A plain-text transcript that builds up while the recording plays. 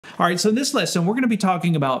All right, so in this lesson, we're going to be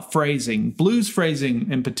talking about phrasing, blues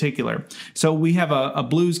phrasing in particular. So we have a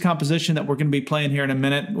blues composition that we're going to be playing here in a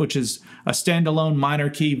minute, which is a standalone minor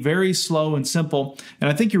key, very slow and simple,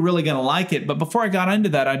 and I think you're really going to like it. But before I got into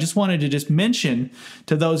that, I just wanted to just mention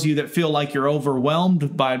to those of you that feel like you're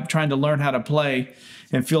overwhelmed by trying to learn how to play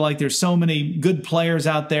and feel like there's so many good players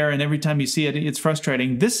out there and every time you see it, it's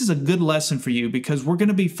frustrating. This is a good lesson for you because we're going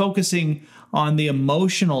to be focusing on the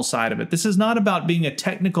emotional side of it. This is not about being a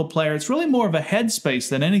technical player. It's really more of a headspace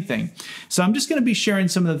than anything. So I'm just going to be sharing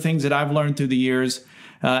some of the things that I've learned through the years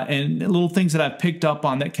and little things that I've picked up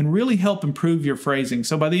on that can really help improve your phrasing.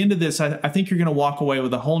 So by the end of this, I think you're going to walk away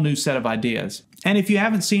with a whole new set of ideas. And if you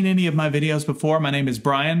haven't seen any of my videos before, my name is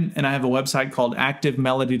Brian, and I have a website called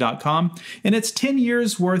activemelody.com. And it's 10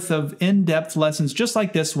 years worth of in-depth lessons just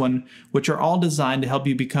like this one, which are all designed to help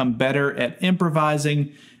you become better at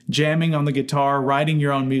improvising, jamming on the guitar, writing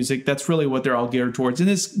your own music. That's really what they're all geared towards. And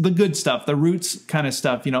it's the good stuff, the roots kind of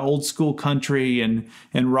stuff, you know, old school country and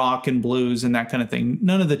rock and blues and that kind of thing.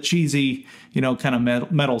 None of the cheesy, you know, kind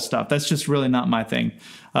of metal stuff. That's just really not my thing.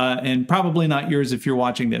 And probably not yours if you're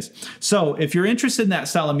watching this. So if you're interested in that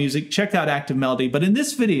style of music, check out Active Melody. But in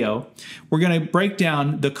this video, we're going to break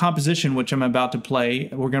down the composition, which I'm about to play.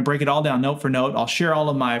 We're going to break it all down note for note. I'll share all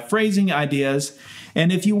of my phrasing ideas.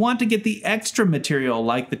 And if you want to get the extra material,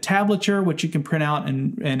 like the tablature, which you can print out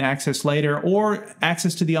and access later, or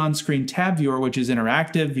access to the on-screen tab viewer, which is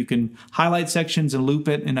interactive, you can highlight sections and loop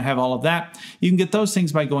it and have all of that. You can get those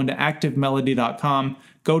things by going to activemelody.com,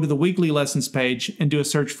 go to the weekly lessons page, and do a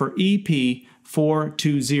search for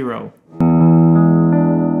EP420.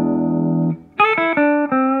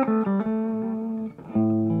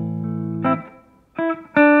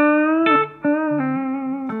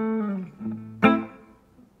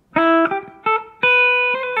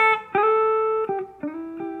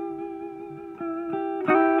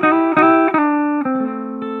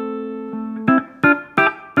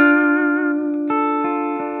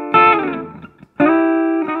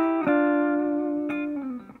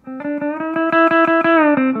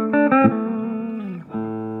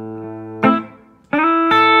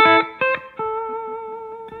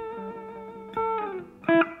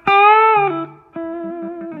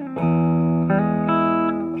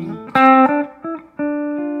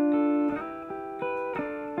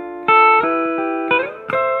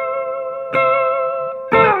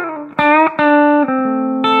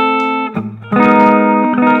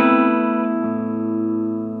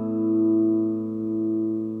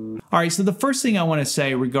 All right, so the first thing I want to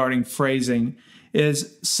say regarding phrasing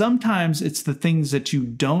is sometimes it's the things that you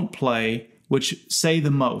don't play which say the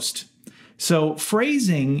most. So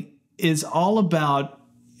phrasing is all about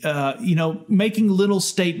you know, making little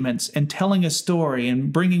statements and telling a story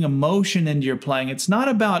and bringing emotion into your playing. It's not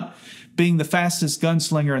about being the fastest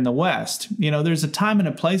gunslinger in the West. You know, there's a time and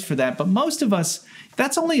a place for that, but most of us,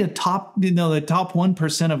 that's only a top, you know, the top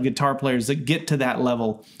 1% of guitar players that get to that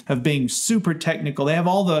level of being super technical. They have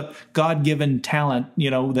all the God-given talent, you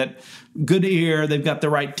know, that good ear, they've got the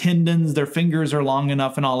right tendons, their fingers are long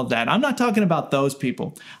enough and all of that. I'm not talking about those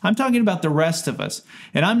people. I'm talking about the rest of us.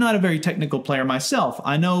 And I'm not a very technical player myself.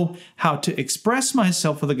 I know how to express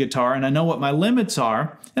myself with a guitar and I know what my limits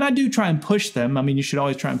are. And I do try and push them. I mean, you should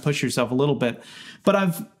always try and push yourself a little bit.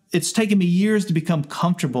 But it's taken me years to become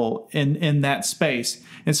comfortable in that space.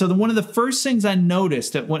 And so one of the first things I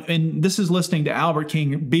noticed, and this is listening to Albert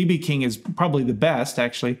King, B.B. King is probably the best,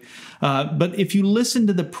 actually. But if you listen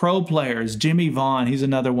to the pro players, Jimmy Vaughn, he's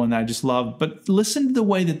another one that I just love, but listen to the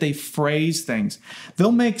way that they phrase things.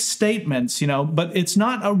 They'll make statements, you know, but it's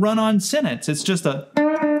not a run-on sentence. It's just a...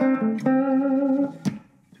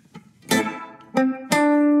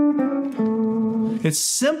 It's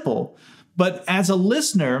simple. But as a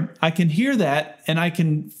listener, I can hear that and I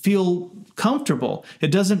can feel comfortable.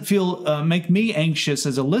 It doesn't feel make me anxious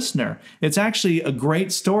as a listener. It's actually a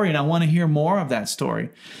great story and I want to hear more of that story.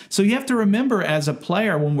 So you have to remember as a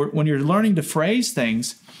player when you're learning to phrase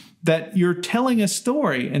things that you're telling a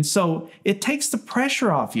story. And so it takes the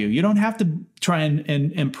pressure off you. You don't have to try and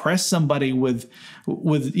impress somebody with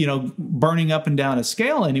you know, burning up and down a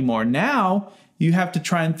scale anymore. Now you have to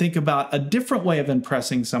try and think about a different way of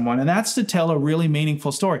impressing someone, and that's to tell a really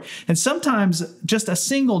meaningful story. And sometimes just a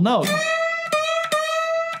single note,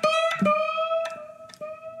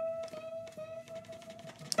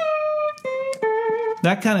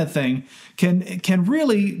 that kind of thing, can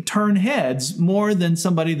really turn heads more than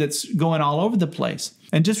somebody that's going all over the place.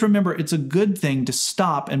 And just remember, it's a good thing to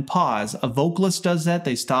stop and pause. A vocalist does that.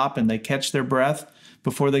 They stop and they catch their breath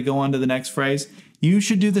before they go on to the next phrase. You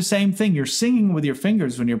should do the same thing. You're singing with your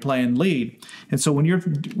fingers when you're playing lead. And so when you're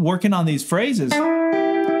working on these phrases,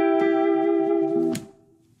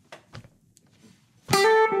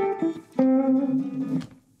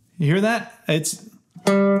 You hear that? It's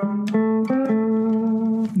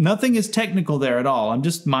nothing is technical there at all. I'm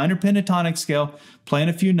just minor pentatonic scale, playing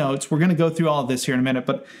a few notes. We're going to go through all of this here in a minute,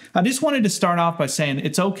 but I just wanted to start off by saying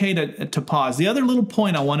it's okay to pause. The other little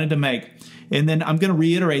point I wanted to make, and then I'm going to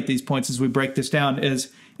reiterate these points as we break this down,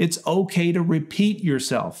 is it's okay to repeat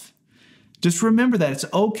yourself. Just remember that it's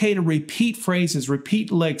okay to repeat phrases,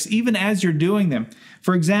 repeat licks, even as you're doing them.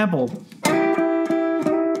 For example,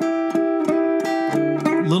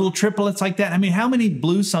 little triplets like that. I mean, how many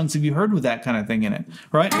blues songs have you heard with that kind of thing in it,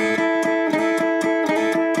 right?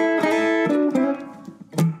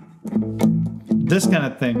 This kind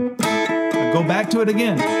of thing. I'll go back to it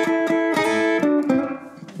again.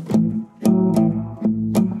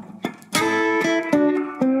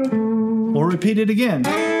 We'll repeat it again.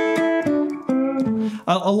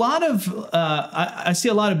 I see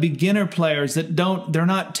a lot of beginner players that they're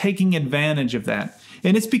not taking advantage of that.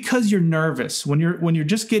 And it's because you're nervous. When you're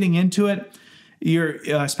just getting into it,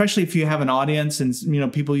 especially if you have an audience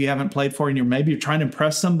and people you haven't played for, and maybe you're trying to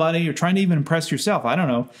impress somebody, you're trying to even impress yourself, I don't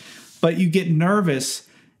know. But you get nervous,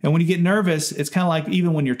 and when you get nervous, it's kind of like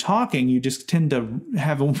even when you're talking, you just tend to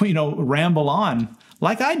have ramble on,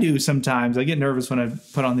 like I do sometimes. I get nervous when I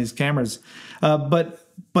put on these cameras, but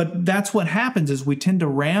that's what happens is we tend to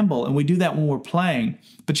ramble, and we do that when we're playing.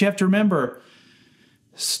 But you have to remember,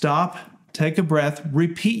 stop. Take a breath,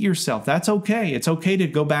 repeat yourself. That's okay. It's okay to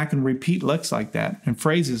go back and repeat licks like that and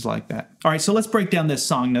phrases like that. All right, so let's break down this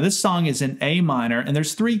song. Now, this song is in A minor, and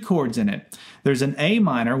there's 3 chords in it. There's an A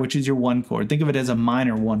minor, which is your 1 chord. Think of it as a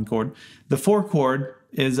minor 1 chord. The 4 chord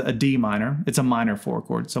is a D minor. It's a minor 4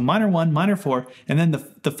 chord. So minor 1, minor 4, and then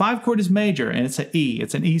the 5 chord is major, and it's an E.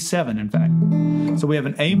 It's an E7, in fact. So we have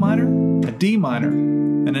an A minor, a D minor,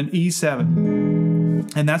 and an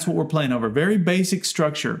E7. And that's what we're playing over. Very basic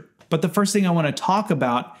structure. But the first thing I want to talk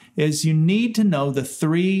about is you need to know the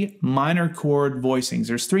 3 minor chord voicings.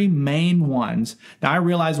 There's 3 main ones. Now, I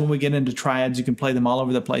realize when we get into triads, you can play them all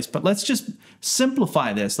over the place, but let's just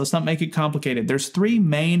simplify this. Let's not make it complicated. There's 3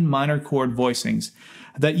 main minor chord voicings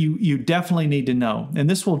that you definitely need to know. And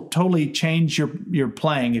this will totally change your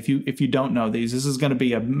playing if you don't know these. This is going to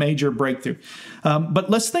be a major breakthrough. But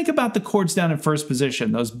let's think about the chords down in first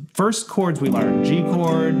position. Those first chords we learned, G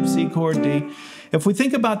chord, C chord, D. If we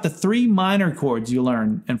think about the 3 minor chords you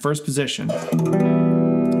learn in first position,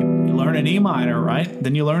 you learn an E minor, right?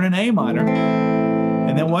 Then you learn an A minor.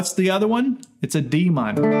 And then what's the other one? It's a D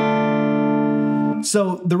minor.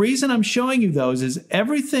 So the reason I'm showing you those is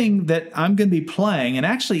everything that I'm going to be playing, and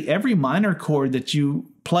actually every minor chord that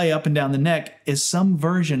you play up and down the neck is some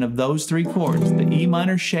version of those 3 chords, the E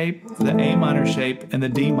minor shape, the A minor shape, and the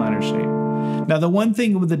D minor shape. Now, the one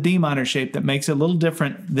thing with the D minor shape that makes it a little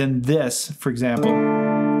different than this, for example,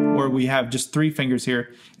 where we have just 3 fingers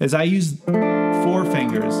here, is I use 4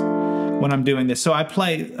 fingers when I'm doing this. So I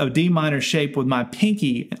play a D minor shape with my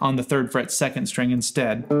pinky on the 3rd fret 2nd string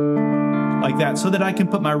instead, like that, so that I can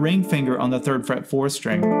put my ring finger on the 3rd fret 4th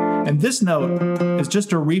string. And this note is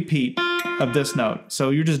just a repeat of this note.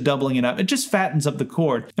 So you're just doubling it up. It just fattens up the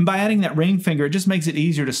chord. And by adding that ring finger, it just makes it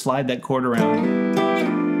easier to slide that chord around.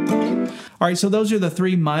 All right, so those are the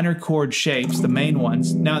 3 minor chord shapes, the main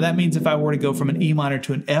ones. Now that means if I were to go from an E minor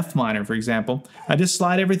to an F minor, for example, I just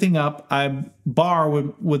slide everything up. I bar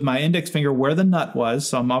with my index finger where the nut was,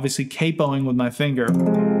 so I'm obviously capoing with my finger.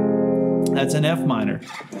 That's an F minor.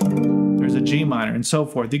 There's a G minor, and so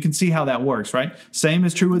forth. You can see how that works, right? Same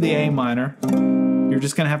is true with the A minor. You're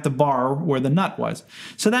just going to have to bar where the nut was.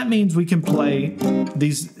 So that means we can play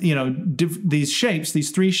these, these shapes, these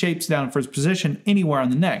 3 shapes down in first position anywhere on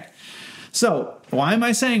the neck. So why am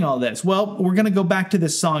I saying all this? Well, we're going to go back to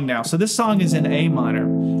this song now. So this song is in A minor.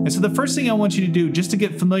 And so the first thing I want you to do, just to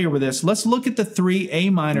get familiar with this, let's look at the 3 A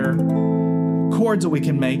minor chords that we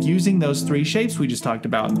can make using those 3 shapes we just talked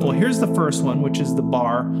about. Well, here's the first one, which is the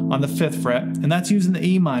bar on the 5th fret, and that's using the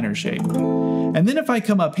E minor shape. And then if I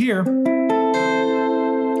come up here,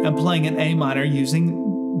 I'm playing an A minor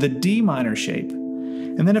using the D minor shape.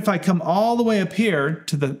 And then if I come all the way up here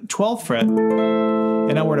to the 12th fret,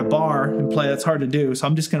 and I were to bar and play, that's hard to do, so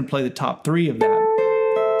I'm just going to play the top 3 of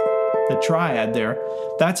that. The triad there.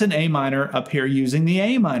 That's an A minor up here using the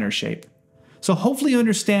A minor shape. So hopefully you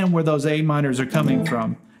understand where those A minors are coming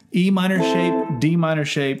from. E minor shape, D minor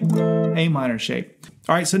shape, A minor shape.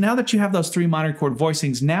 All right, so now that you have those 3 minor chord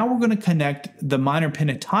voicings, now we're going to connect the minor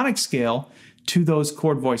pentatonic scale to those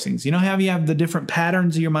chord voicings. You know how you have the different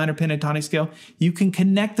patterns of your minor pentatonic scale? You can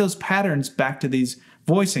connect those patterns back to these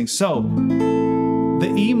voicings. So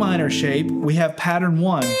the E minor shape, we have pattern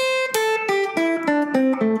 1.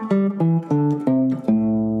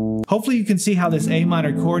 hopefully you can see how this A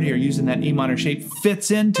minor chord here using that E minor shape fits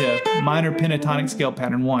into minor pentatonic scale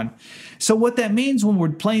pattern 1. So what that means when we're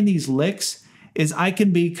playing these licks is I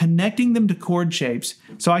can be connecting them to chord shapes.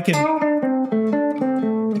 So I can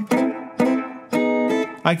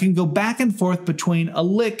go back and forth between a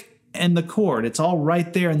lick and the chord. It's all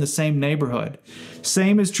right there in the same neighborhood.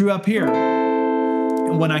 Same is true up here.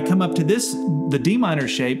 When I come up to this, the D minor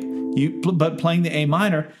shape, but playing the A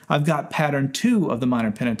minor, I've got pattern 2 of the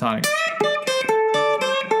minor pentatonic.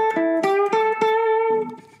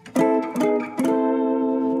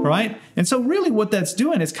 Right? And so really what that's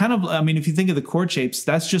doing is kind of, I mean, if you think of the chord shapes,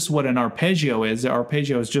 that's just what an arpeggio is. The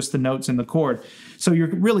arpeggio is just the notes in the chord. So you're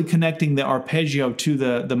really connecting the arpeggio to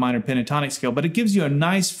the minor pentatonic scale, but it gives you a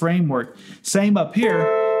nice framework. Same up here,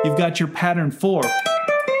 you've got your pattern 4.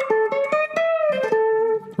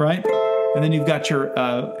 Right? And then you've got your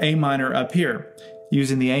A minor up here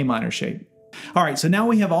using the A minor shape. All right, so now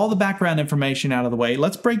we have all the background information out of the way.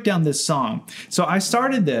 Let's break down this song. So I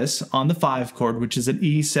started this on the 5 chord, which is an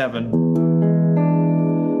E7.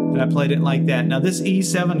 And I played it like that. Now this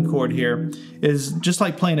E7 chord here is just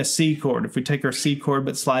like playing a C chord. If we take our C chord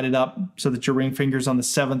but slide it up so that your ring finger's on the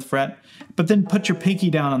 7th fret, but then put your pinky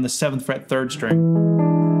down on the 7th fret 3rd string.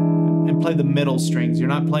 And play the middle strings. You're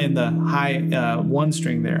not playing the high 1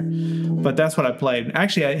 string there, but that's what I played.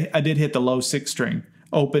 Actually, I did hit the low 6th string,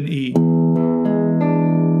 open E.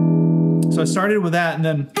 So I started with that and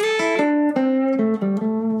then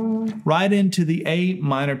right into the A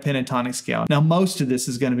minor pentatonic scale. Now most of this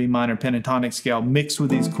is going to be minor pentatonic scale mixed with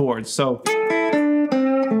these chords. So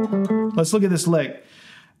let's look at this lick.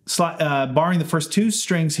 Barring the first 2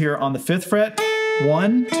 strings here on the 5th fret,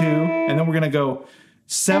 1, 2, and then we're going to go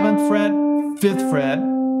 7th fret, 5th fret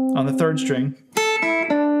on the 3rd string,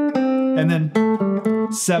 and then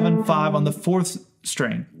 7, 5 on the 4th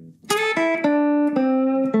string.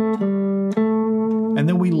 And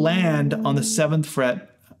then we land on the 7th fret,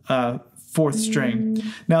 4th string.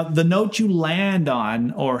 Now, the note you land on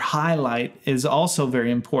or highlight is also very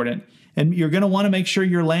important. And you're going to want to make sure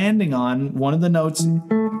you're landing on one of the notes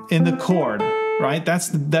in the chord, right? That's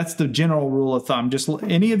the general rule of thumb. Just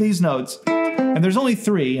any of these notes. And there's only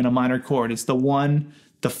 3 in a minor chord. It's the 1,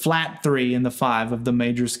 the flat 3, and the 5 of the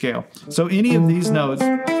major scale. So any of these notes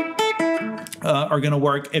are going to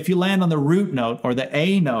work. If you land on the root note or the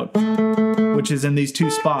A note, which is in these 2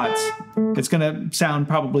 spots, it's going to sound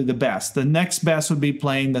probably the best. The next best would be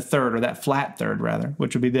playing the 3rd, or that flat 3rd rather,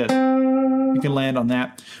 which would be this. You can land on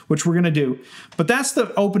that, which we're going to do. But that's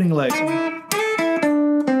the opening lick.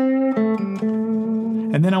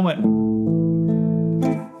 And then I went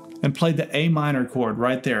and played the A minor chord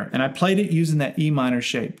right there. And I played it using that E minor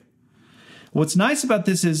shape. What's nice about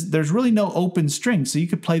this is there's really no open string, so you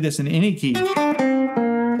could play this in any key.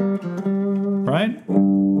 Right?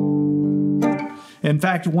 In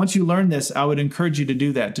fact, once you learn this, I would encourage you to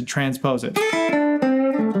do that, to transpose it. All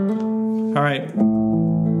right.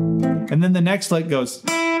 And then the next lick goes.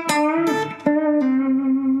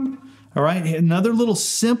 All right, another little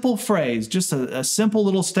simple phrase, just a simple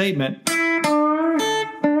little statement.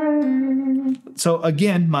 So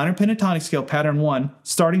again, minor pentatonic scale, pattern 1,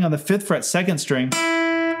 starting on the 5th fret 2nd string,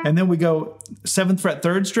 and then we go 7th fret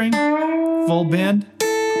 3rd string, full bend,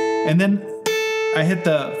 and then I hit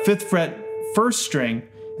the 5th fret 1st string,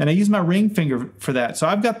 and I use my ring finger for that. So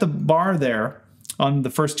I've got the bar there on the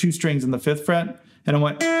first 2 strings in the 5th fret, and I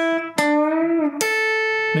went.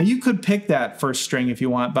 Now you could pick that 1st string if you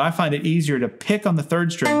want, but I find it easier to pick on the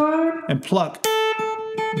 3rd string and pluck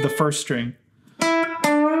the 1st string.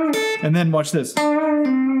 And then watch this. So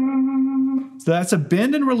that's a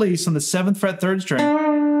bend and release on the 7th fret 3rd string,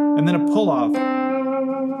 and then a pull off,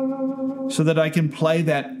 so that I can play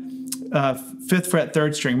that 5th fret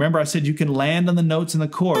 3rd string. Remember I said you can land on the notes in the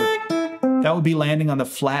chord. That would be landing on the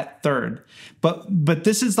flat 3rd. But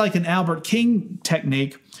this is like an Albert King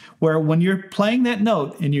technique, where when you're playing that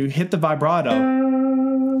note and you hit the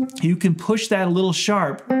vibrato, you can push that a little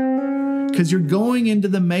sharp because you're going into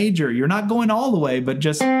the major. You're not going all the way, but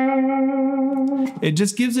it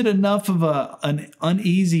just gives it enough of an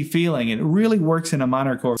uneasy feeling. It really works in a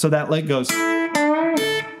minor chord. So that lick goes.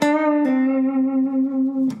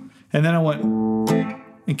 And then I went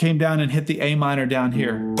and came down and hit the A minor down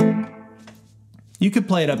here. You could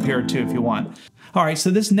play it up here too if you want. All right,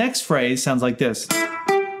 so this next phrase sounds like this.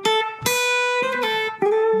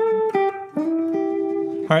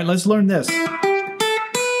 All right, let's learn this.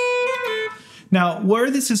 Now, where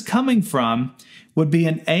this is coming from would be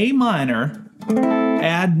an A minor,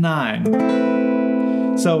 add 9.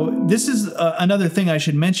 So this is another thing I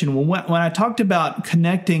should mention. When I talked about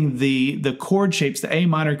connecting the chord shapes, the A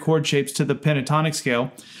minor chord shapes to the pentatonic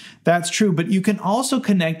scale, that's true, but you can also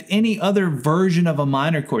connect any other version of a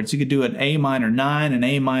minor chord. So you could do an A minor 9, an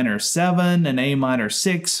A minor 7, an A minor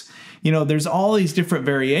 6. You know, there's all these different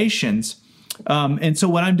variations. And so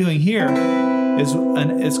what I'm doing here is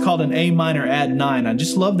it's called an A minor add 9. I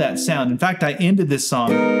just love that sound. In fact, I ended this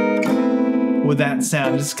song with that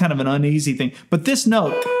sound. It's kind of an uneasy thing. But this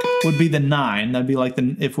note would be the 9. That'd be like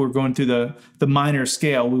if we're going through the minor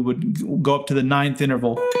scale, we would go up to the 9th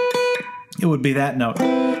interval. It would be that note.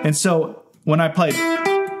 And so when I played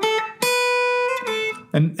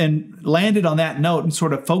and landed on that note and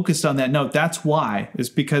sort of focused on that note, that's why, is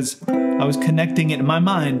because I was connecting it in my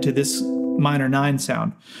mind to this minor 9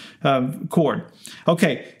 sound chord.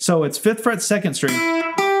 Okay, so it's 5th fret 2nd string,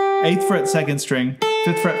 8th fret 2nd string,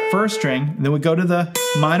 5th fret 1st string, and then we go to the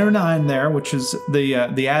minor 9 there, which is the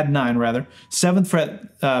add 9 rather, 7th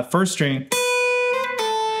fret 1st string.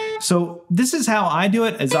 So this is how I do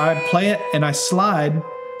it, is I play it and I slide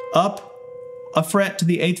up a fret to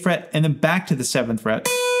the 8th fret and then back to the 7th fret,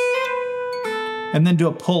 and then do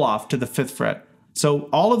a pull off to the 5th fret. So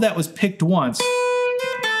all of that was picked once.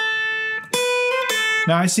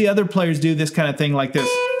 Now I see other players do this kind of thing like this.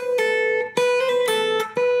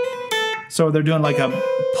 So they're doing like a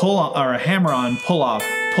pull on, or a hammer on, pull off,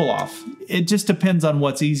 pull off. It just depends on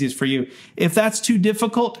what's easiest for you. If that's too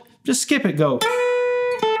difficult, just skip it, go.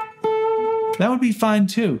 That would be fine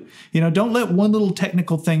too. You know, don't let one little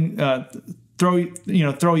technical thing throw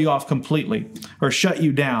you off completely, or shut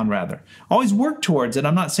you down rather. Always work towards it.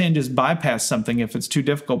 I'm not saying just bypass something if it's too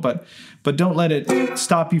difficult, but don't let it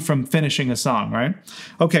stop you from finishing a song, right?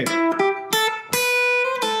 Okay.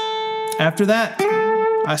 After that,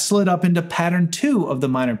 I slid up into pattern 2 of the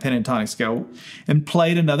minor pentatonic scale and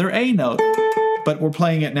played another A note, but we're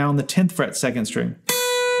playing it now on the 10th fret 2nd string.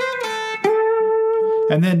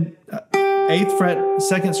 And then 8th fret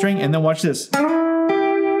 2nd string, and then watch this.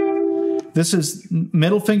 This is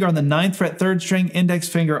middle finger on the 9th fret 3rd string, index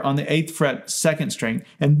finger on the 8th fret 2nd string.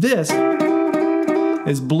 And this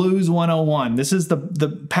is Blues 101. This is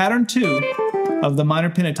the pattern 2 of the minor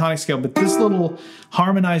pentatonic scale, but this little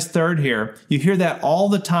harmonized third here, you hear that all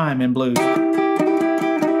the time in blues.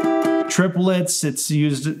 Triplets, it's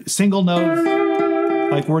used single notes,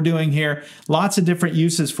 like we're doing here. Lots of different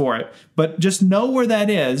uses for it. But just know where that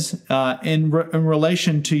is in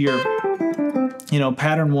relation to your,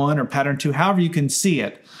 pattern 1 or pattern 2, however you can see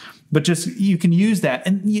it. But just, you can use that.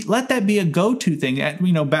 And let that be a go-to thing.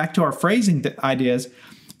 Back to our phrasing ideas.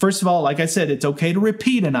 First of all, like I said, it's okay to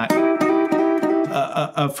repeat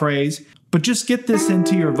a phrase. But just get this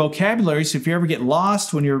into your vocabulary, so if you ever get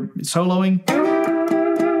lost when you're soloing,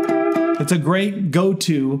 it's a great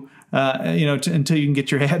go-to until you can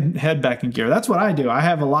get your head back in gear. That's what I do. I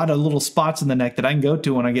have a lot of little spots in the neck that I can go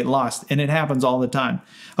to when I get lost, and it happens all the time.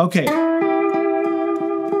 Okay.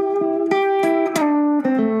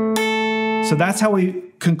 So that's how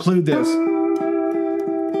we conclude this.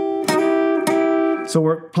 So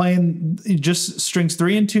we're playing just strings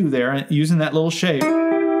 3 and 2 there, using that little shape.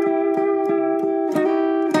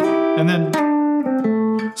 And then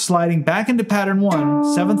sliding back into pattern 1,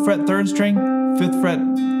 7th fret 3rd string, 5th fret,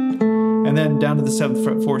 and then down to the 7th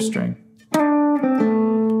fret 4th string.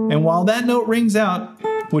 And while that note rings out,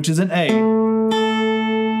 which is an A,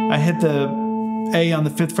 I hit the A on the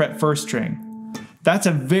 5th fret 1st string. That's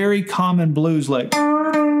a very common blues lick.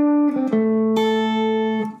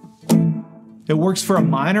 It works for a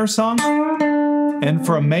minor song and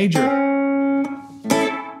for a major.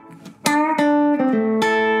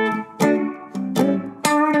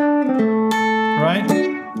 Right?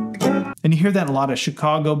 And you hear that in a lot of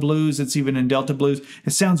Chicago blues. It's even in Delta blues.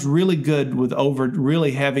 It sounds really good with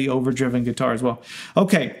really heavy overdriven guitar as well.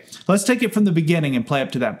 Okay, let's take it from the beginning and play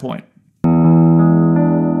up to that point.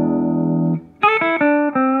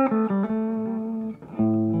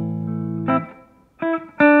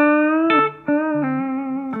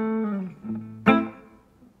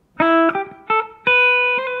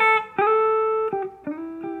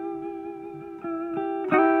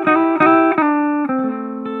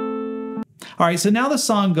 All right, so now the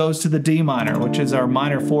song goes to the D minor, which is our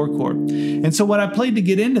minor 4 chord. And so what I played to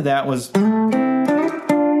get into that was,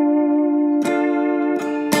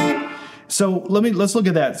 so let's look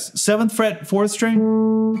at that. 7th fret 4th string,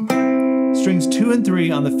 strings 2 and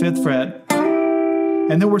 3 on the 5th fret,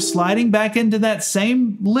 and then we're sliding back into that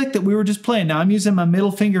same lick that we were just playing. Now I'm using my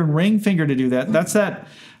middle finger and ring finger to do that. That's that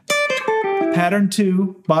pattern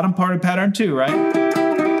 2, bottom part of pattern 2,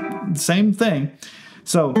 right? Same thing.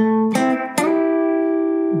 So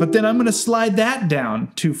But then I'm going to slide that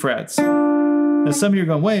down 2 frets. Now some of you are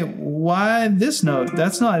going, wait, why this note?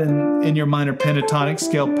 That's not in your minor pentatonic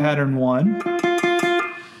scale pattern 1.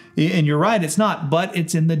 And you're right, it's not, but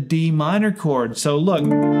it's in the D minor chord. So look,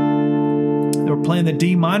 we're playing the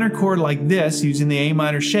D minor chord like this, using the A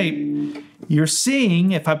minor shape. You're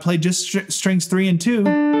seeing, if I play just strings 3 and 2,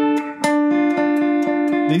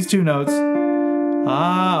 these 2 notes.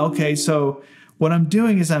 Ah, okay, so what I'm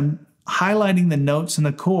doing is I'm highlighting the notes in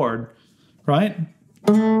the chord, right?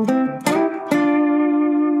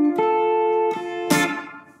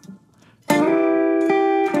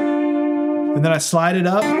 And then I slide it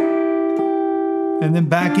up and then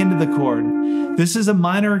back into the chord. This is a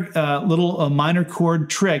minor, minor chord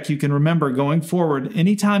trick you can remember going forward.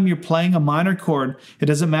 Anytime you're playing a minor chord, it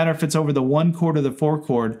doesn't matter if it's over the 1 chord or the 4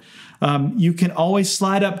 chord, you can always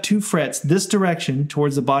slide up 2 frets this direction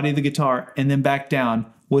towards the body of the guitar and then back down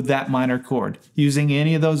with that minor chord using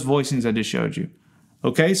any of those voicings I just showed you.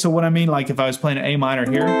 Okay, so what I mean, like if I was playing an A minor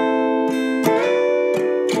here,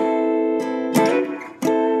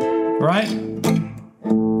 right?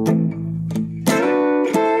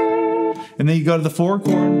 And then you go to the 4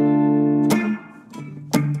 chord.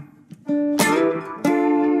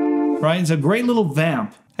 Right? It's a great little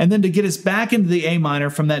vamp. And then to get us back into the A minor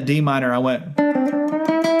from that D minor, I went.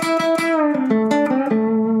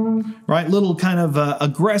 Right? Little kind of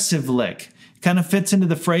aggressive lick. Kind of fits into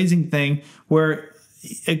the phrasing thing where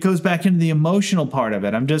it goes back into the emotional part of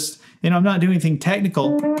it. I'm just, I'm not doing anything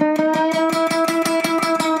technical.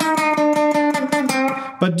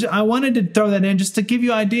 But I wanted to throw that in just to give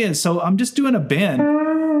you ideas. So I'm just doing a bend.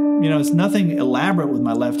 It's nothing elaborate with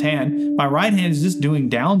my left hand. My right hand is just doing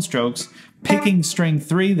downstrokes, picking string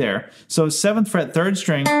 3 there. So 7th fret, 3rd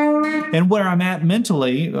string. And where I'm at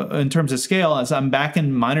mentally, in terms of scale, is I'm back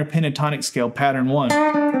in minor pentatonic scale pattern 1.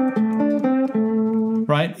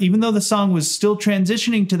 Right? Even though the song was still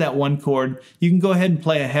transitioning to that 1 chord, you can go ahead and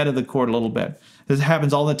play ahead of the chord a little bit. This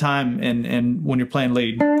happens all the time and when you're playing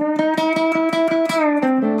lead.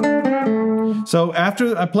 So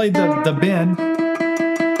after I played the bend,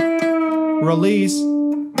 release,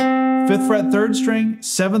 5th fret 3rd string,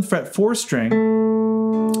 7th fret 4th string,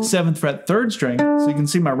 7th fret 3rd string. So you can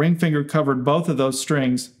see my ring finger covered both of those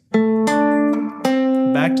strings.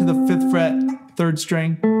 Back to the 5th fret 3rd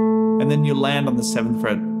string, and then you land on the 7th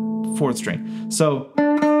fret 4th string. So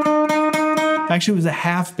actually it was a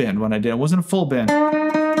half bend when I did it. It wasn't a full bend.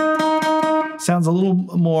 Sounds a little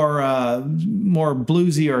more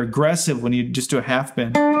bluesy or aggressive when you just do a half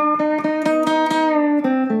bend.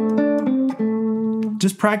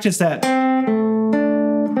 Just practice that.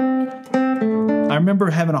 I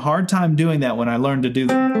remember having a hard time doing that when I learned to do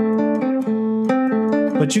that.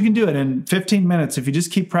 But you can do it in 15 minutes if you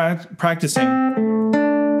just keep practicing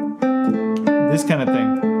this kind of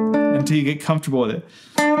thing until you get comfortable with it.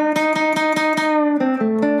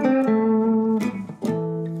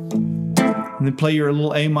 And then play your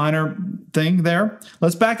little A minor thing there.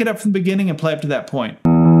 Let's back it up from the beginning and play up to that point.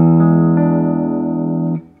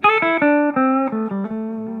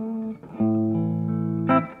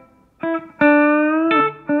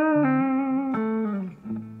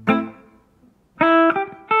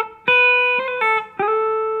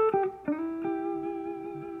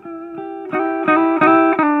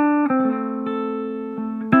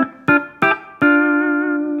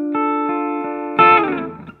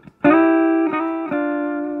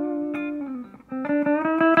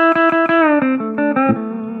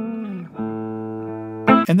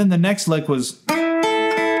 And then the next lick was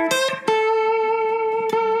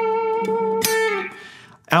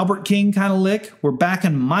Albert King kind of lick. We're back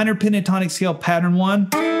in minor pentatonic scale pattern 1.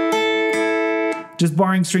 Just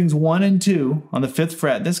barring strings 1 and 2 on the 5th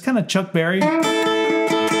fret. This is kind of Chuck Berry,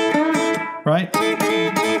 right?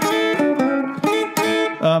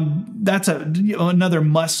 That's another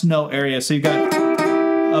must-know area. So you got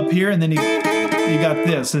up here, and then you got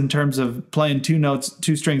this in terms of playing 2 notes,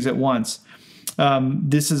 2 strings at once.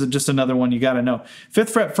 This is just another one you got to know. 5th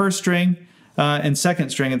fret 1st string and 2nd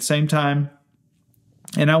string at the same time.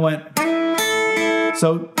 And I went,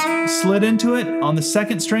 so slid into it on the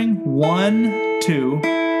 2nd string, 1, 2,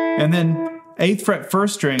 and then 8th fret 1st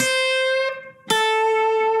string,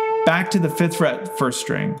 back to the 5th fret 1st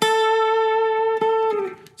string.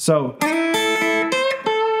 So,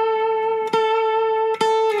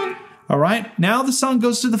 all right, now the song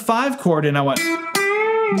goes to the 5 chord, and I went,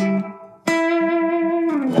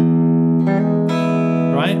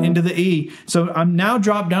 right, into the E. So I'm now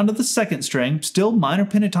dropped down to the 2nd string, still minor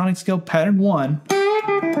pentatonic scale pattern 1,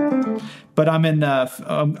 but I'm in,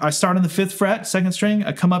 I start on the 5th fret, 2nd string,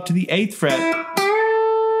 I come up to the 8th fret,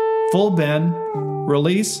 full bend,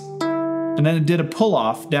 release, and then it did a pull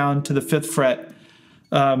off down to the 5th fret,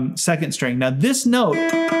 2nd string. Now this note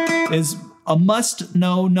is a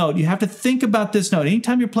must-know note. You have to think about this note.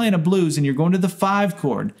 Anytime you're playing a blues and you're going to the 5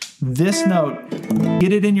 chord, this note,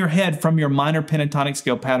 get it in your head from your minor pentatonic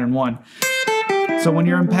scale pattern 1. So when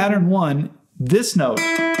you're in pattern 1, this note,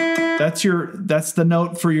 that's the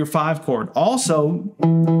note for your 5 chord. Also,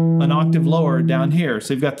 an octave lower down here.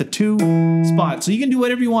 So you've got the 2 spots. So you can do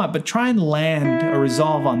whatever you want, but try and land a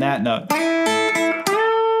resolve on that note.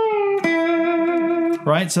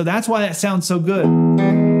 Right? So that's why that sounds so good.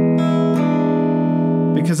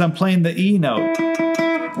 Because I'm playing the E note.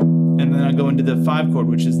 And then I go into the 5 chord,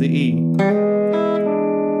 which is the E.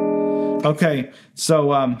 Okay,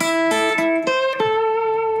 so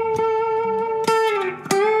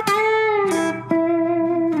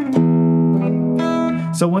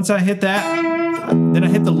so once I hit that, then I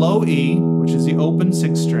hit the low E, which is the open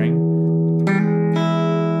 6th string.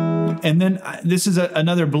 And then this is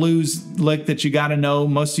another blues lick that you got to know.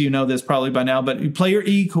 Most of you know this probably by now, but you play your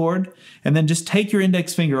E chord and then just take your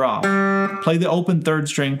index finger off. Play the open 3rd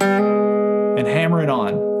string and hammer it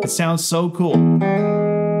on. It sounds so cool. And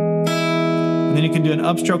then you can do an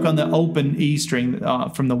upstroke on the open E string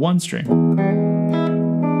from the 1 string.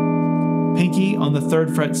 Pinky on the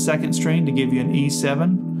 3rd fret 2nd string to give you an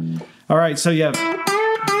E7. All right, so you have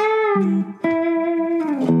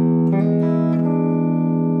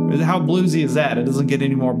how bluesy is that? It doesn't get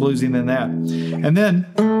any more bluesy than that. And then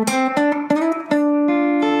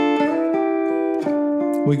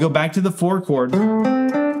we go back to the 4 chord.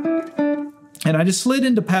 And I just slid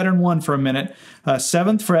into pattern 1 for a minute.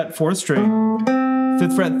 7th fret, 4th string.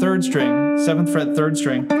 5th fret, 3rd string. 7th fret, 3rd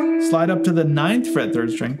string. Slide up to the 9th fret,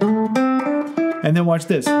 3rd string. And then watch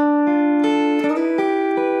this.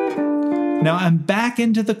 Now I'm back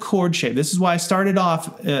into the chord shape. This is why I started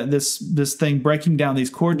off this thing breaking down these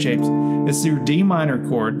chord shapes. It's your D minor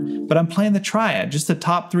chord, but I'm playing the triad, just the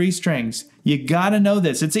top 3 strings. You gotta know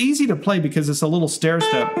this. It's easy to play because it's a little stair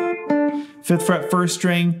step. 5th fret, 1st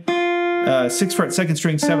string, 6th fret, 2nd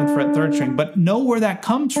string, 7th fret, 3rd string. But know where that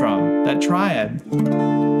comes from, that triad.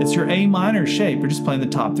 It's your A minor shape. You're just playing the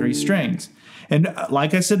top 3 strings. And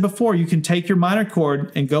like I said before, you can take your minor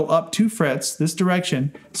chord and go up 2 frets this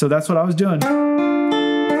direction. So that's what I was doing.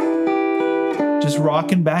 Just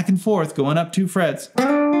rocking back and forth, going up 2 frets.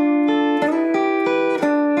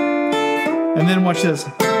 And then watch this.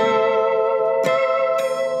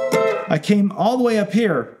 I came all the way up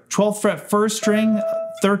here. 12th fret 1st string,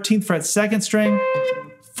 13th fret 2nd string,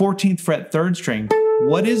 14th fret 3rd string.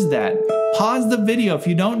 What is that? Pause the video if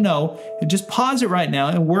you don't know, and just pause it right now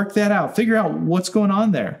and work that out. Figure out what's going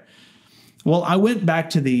on there. Well, I went back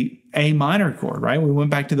to the A minor chord, right? We went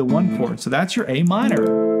back to the 1 chord. So that's your A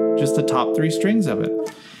minor, just the top 3 strings of it.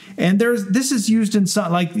 And this is used in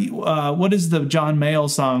some, like, what is the John Mayall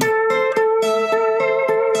song?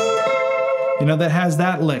 You know, that has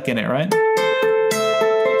that lick in it, right?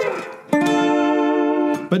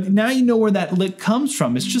 But now you know where that lick comes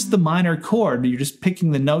from. It's just the minor chord. You're just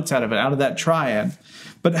picking the notes out of it, out of that triad.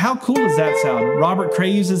 But how cool does that sound? Robert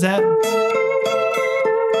Cray uses that.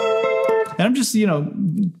 And I'm just, you know,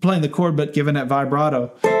 playing the chord but giving that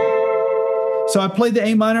vibrato. So I played the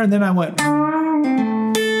A minor and then I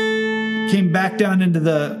came back down into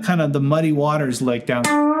the kind of the muddy waters lick down.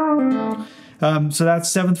 So that's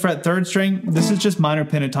 7th fret 3rd string. This is just minor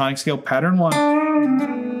pentatonic scale pattern 1.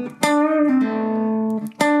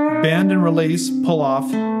 Bend and release, pull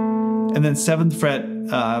off, and then 7th fret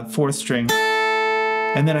 4th string.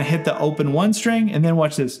 And then I hit the open 1 string, and then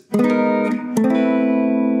watch this.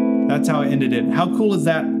 That's how I ended it. How cool is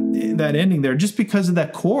that ending there? Just because of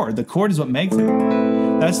that chord. The chord is what makes it.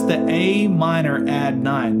 That's the A minor add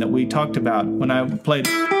 9 that we talked about when I played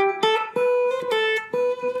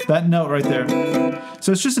that note right there.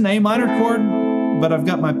 So it's just an A minor chord, but I've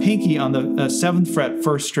got my pinky on the 7th fret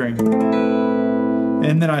 1st string.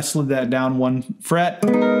 And then I slid that down 1 fret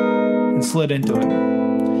and slid into it.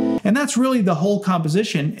 And that's really the whole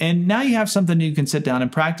composition. And now you have something you can sit down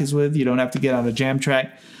and practice with. You don't have to get on a jam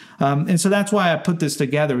track. And so that's why I put this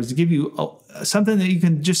together, is to give you something that you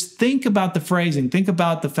can just think about the phrasing. Think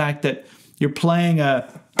about the fact that you're playing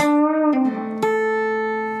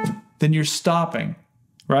then you're stopping,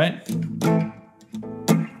 right?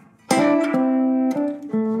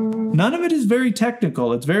 None of it is very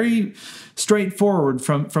technical. It's very straightforward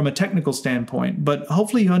from a technical standpoint, but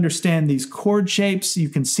hopefully you understand these chord shapes. You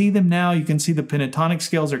can see them now. You can see the pentatonic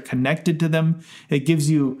scales are connected to them. It gives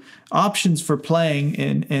you options for playing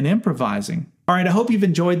and improvising. All right, I hope you've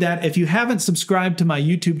enjoyed that. If you haven't subscribed to my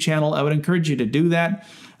YouTube channel, I would encourage you to do that.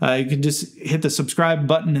 You can just hit the subscribe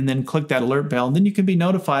button and then click that alert bell, and then you can be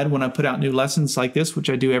notified when I put out new lessons like this, which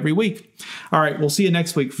I do every week. All right, we'll see you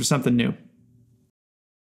next week for something new.